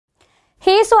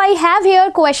Hey, so I have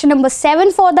here question number 7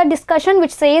 for the discussion,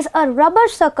 which says a rubber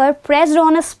sucker pressed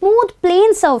on a smooth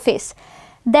plain surface.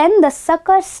 Then the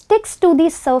sucker sticks to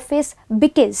the surface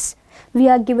because we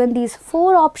are given these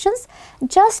 4 options.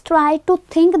 Just try to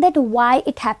think that why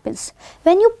it happens.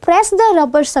 When you press the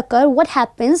rubber sucker, what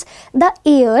happens? The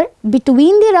air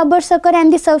between the rubber sucker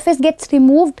and the surface gets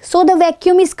removed. So the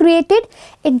vacuum is created.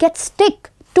 It gets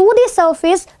stick to the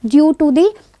surface due to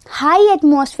the high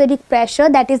atmospheric pressure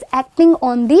that is acting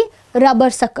on the rubber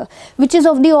sucker, which is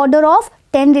of the order of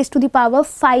 10 raised to the power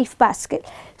 5 Pascal.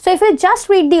 So if you just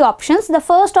read the options, the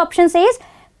first option says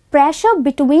pressure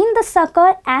between the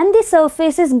sucker and the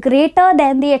surface is greater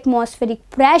than the atmospheric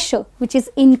pressure, which is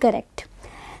incorrect.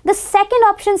 The second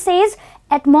option says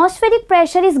atmospheric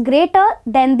pressure is greater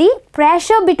than the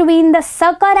pressure between the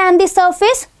sucker and the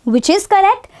surface, which is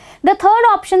correct. The third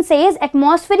option says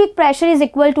atmospheric pressure is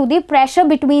equal to the pressure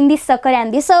between the sucker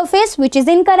and the surface, which is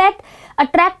incorrect.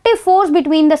 Attractive force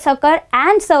between the sucker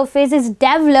and surface is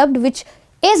developed, which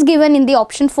is given in the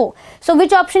option 4. So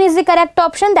which option is the correct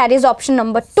option? That is option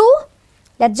number 2.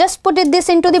 Let's just put this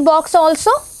into the box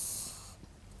also.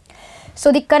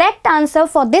 So the correct answer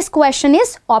for this question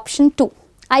is option 2.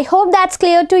 I hope that's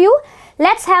clear to you.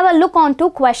 Let's have a look on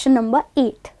to question number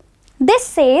 8. This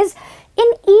says,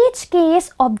 in each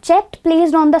case, object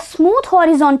placed on the smooth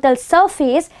horizontal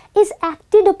surface is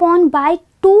acted upon by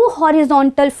 2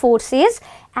 horizontal forces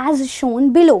as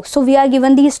shown below. So we are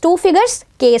given these 2 figures,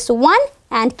 case 1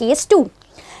 and case 2.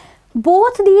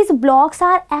 Both these blocks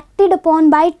are acted upon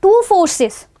by 2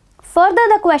 forces. Further,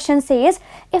 the question says,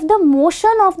 if the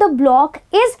motion of the block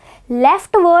is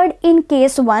leftward in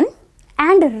case 1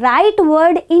 and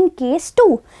rightward in case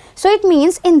 2. So it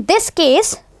means in this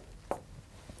case,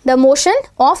 the motion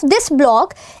of this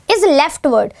block is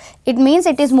leftward. It means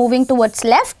it is moving towards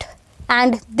left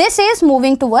and this is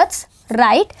moving towards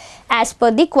right as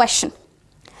per the question.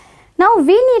 Now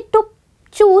we need to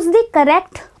choose the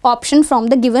correct option from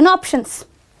the given options.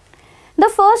 The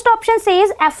first option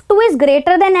says F2 is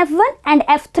greater than F1 and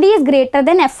F3 is greater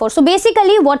than F4. So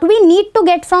basically what we need to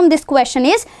get from this question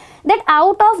is that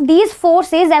out of these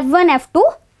forces F1, F2,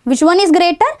 which one is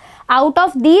greater? Out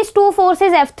of these 2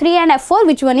 forces F3 and F4,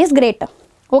 which one is greater?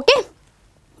 Okay.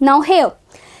 Now here,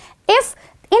 if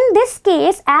in this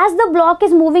case as the block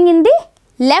is moving in the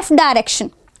left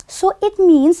direction, so it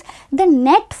means the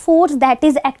net force that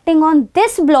is acting on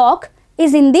this block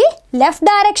is in the left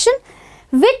direction.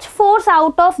 Which force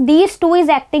out of these 2 is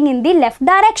acting in the left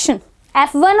direction?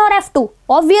 F1 or F2?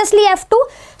 Obviously F2.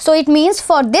 So it means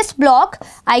for this block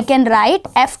I can write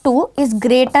F2 is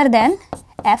greater than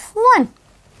F1.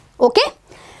 Okay.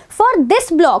 For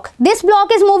this block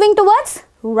is moving towards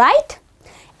right.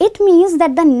 It means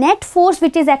that the net force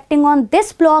which is acting on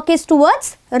this block is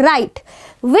towards right.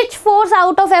 Which force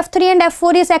out of F3 and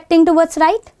F4 is acting towards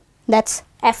right? That's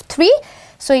F3.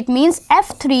 So it means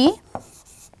F3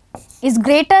 is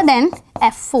greater than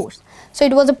F4. So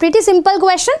it was a pretty simple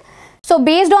question. So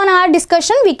based on our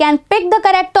discussion, we can pick the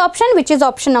correct option, which is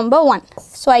option number 1.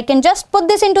 So I can just put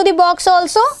this into the box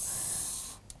also.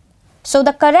 So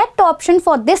the correct option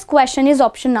for this question is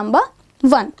option number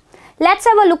 1. Let's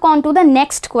have a look on to the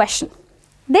next question.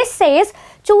 This says,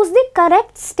 choose the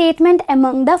correct statement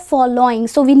among the following.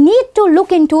 So we need to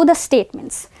look into the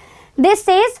statements. This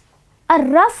says, a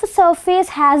rough surface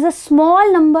has a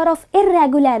small number of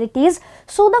irregularities,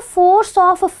 so the force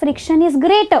of friction is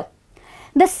greater.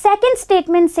 The second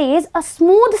statement says, a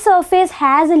smooth surface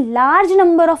has a large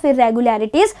number of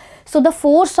irregularities, so the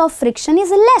force of friction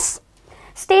is less.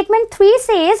 Statement 3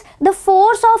 says, the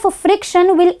force of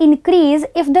friction will increase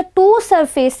if the 2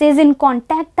 surfaces in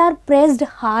contact are pressed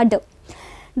harder.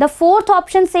 The fourth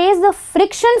option says, the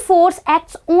friction force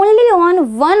acts only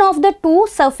on one of the 2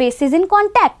 surfaces in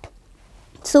contact.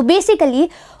 So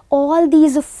basically, all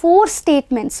these 4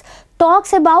 statements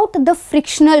talks about the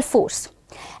frictional force.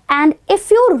 And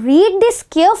if you read this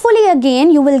carefully again,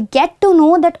 you will get to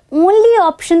know that only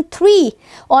option 3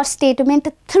 or statement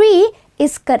 3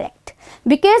 is correct.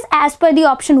 Because as per the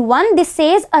option 1, this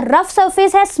says a rough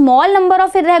surface has small number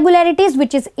of irregularities,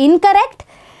 which is incorrect.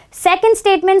 Second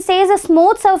statement says a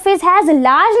smooth surface has a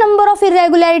large number of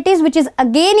irregularities, which is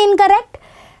again incorrect.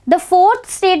 The fourth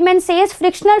statement says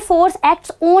frictional force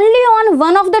acts only on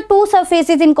one of the 2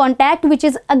 surfaces in contact, which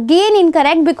is again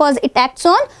incorrect because it acts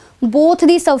on both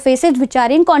the surfaces which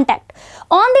are in contact.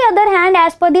 On the other hand,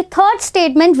 as per the third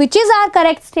statement, which is our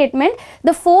correct statement,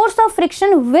 the force of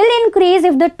friction will increase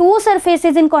if the 2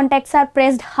 surfaces in contact are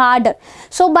pressed harder.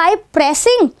 So by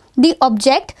pressing the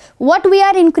object, what we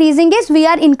are increasing is we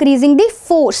are increasing the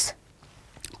force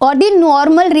or the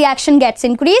normal reaction gets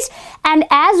increased, and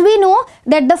as we know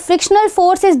that the frictional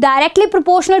force is directly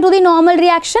proportional to the normal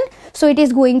reaction, so it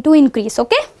is going to increase.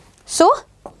 Okay, so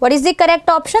what is the correct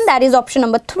option? That is option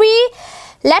number 3.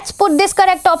 Let's put this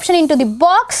correct option into the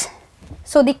box.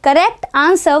 So the correct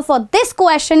answer for this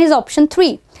question is option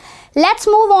 3. Let's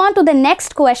move on to the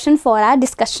next question for our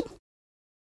discussion.